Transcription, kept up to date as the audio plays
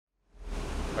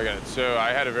I got it. So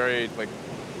I had a very,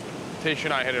 Tayshia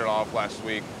and I hit it off last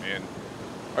week, and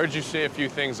I heard you say a few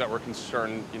things that were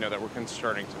concerning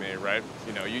to me, right?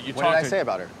 You talked. What did I say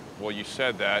about her? Well, you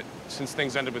said that since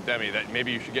things ended with Demi, that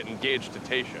maybe you should get engaged to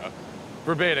Tayshia.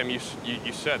 Verbatim, you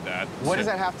said that. What does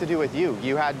that have to do with you?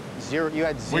 You had zero.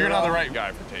 Well, you're not the right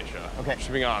guy for Tayshia. Okay.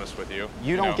 Just being honest with you.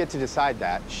 You don't get to decide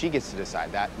that. She gets to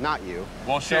decide that, not you.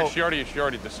 Well, she already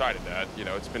decided that.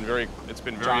 It's been very.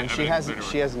 John, she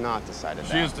has not decided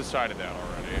that. She has decided that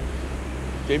already.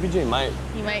 JBJ might.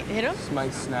 You might hit him?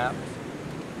 Might snap.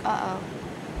 Uh-oh.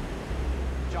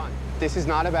 John, this is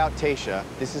not about Tayshia.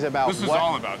 This is about This is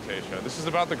all about Tayshia. This is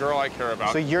about the girl I care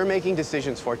about. So you're making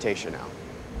decisions for Tayshia now.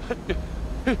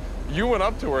 You went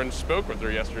up to her and spoke with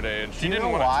her yesterday, and she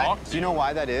didn't want to talk to you. Do you know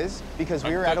why that is? Because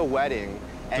we were at a wedding.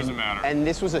 Doesn't matter. And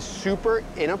this was a super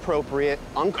inappropriate,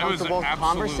 uncomfortable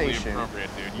conversation. It was absolutely appropriate,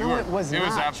 dude. No, it was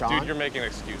not, John. Dude, you're making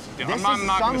excuses. Dude. This is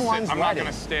someone's wedding. I'm not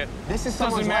gonna stand. This is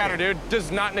someone's wedding. Doesn't matter, wedding. dude.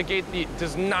 Does not negate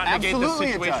the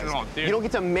situation at all, dude. You don't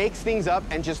get to make things up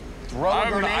and just throw a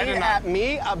grenade at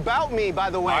me about me, by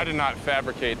the way. I did not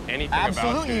fabricate anything about you.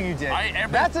 Absolutely you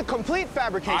did. That's a complete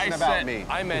fabrication about me.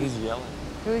 I meant... Who's yelling?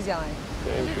 Who's yelling?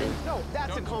 No,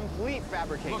 that's a complete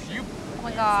fabrication. Look, you... Oh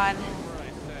my God.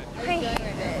 I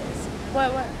hate this.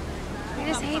 What? I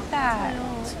just hate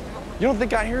that. You don't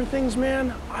think I hear things, man?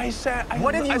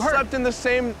 What have you heard?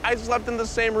 I slept in the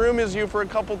same room as you for a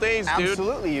couple days, dude.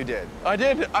 Absolutely you did. I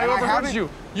did. I overheard you.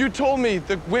 You told me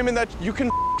the women that you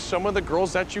can some of the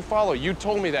girls that you follow. You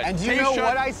told me that. And do you know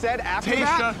what I said after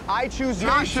that? I choose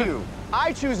not to.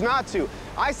 I choose not to.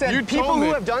 I said people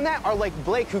who have done that are like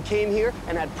Blake, who came here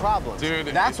and had problems. Dude,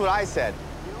 that's what I said.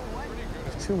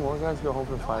 If two more guys go home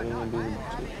for fighting and being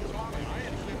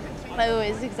By the way,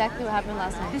 this is exactly what happened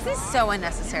last night. This is so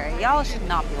unnecessary. Y'all should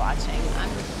not be watching.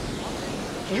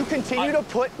 You continue to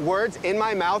put words in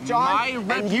my mouth, John. My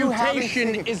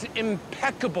reputation is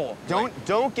impeccable.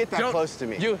 Don't get that close to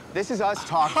me. This is us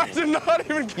talking. I did not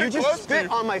even get close to you. You just spit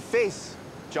on my face,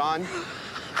 John.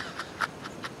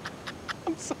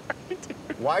 I'm sorry,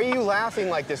 dude. Why are you laughing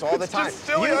like this all the time? Just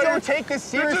silly. You don't take this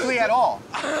seriously at all.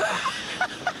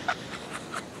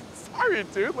 Sorry,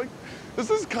 dude. This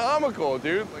is comical,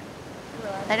 dude.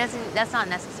 That's not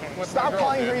necessary. Stop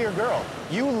calling her your girl.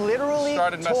 You literally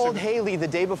told Haley the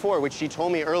day before, which she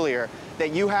told me earlier,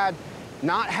 that you had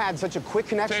not had such a quick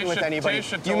connection with anybody.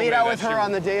 You made out with her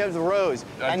on the day of the rose,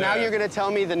 and now you're going to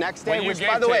tell me the next day, which,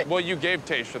 by the way... Well, you gave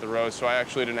Tayshia the rose, so I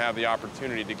actually didn't have the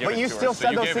opportunity to give it to her. But you still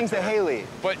said those things to Haley.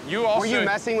 But you also... Were you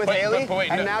messing with Haley,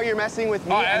 and now you're messing with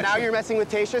me, and now you're messing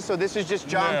with Tayshia, so this is just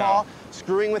John Paul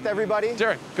screwing with everybody?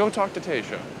 Derek, go talk to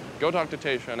Tayshia. Go talk to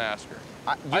Tayshia and ask her.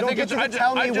 You don't get to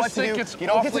tell me what to do. You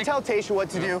don't get to tell Tayshia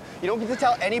what to do. You don't get to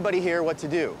tell anybody here what to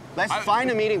do. Let's find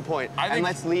a meeting point and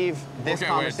let's leave this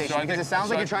conversation, because it sounds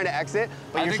like you're trying to exit,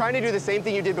 but you're trying to do the same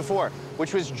thing you did before,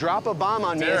 which was drop a bomb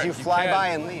on me as you fly by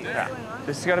and leave. Yeah.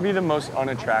 This has got to be the most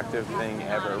unattractive thing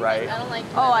ever, right? I don't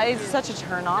like it's such a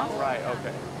turn off. Right,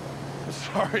 okay.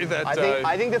 Sorry that...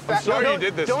 I think the fact... I'm sorry you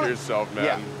did this to yourself, man.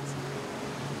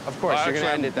 Yeah. Of course, you're going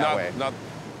to end it that way.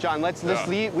 John, let's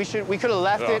leave. We could have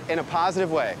left it in a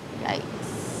positive way. Yikes.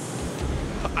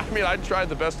 I mean, I tried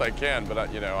the best I can, but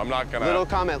I'm not gonna.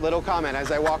 Little comment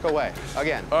as I walk away.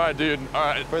 Again. All right, dude. All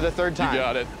right. For the third time. You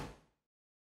got it.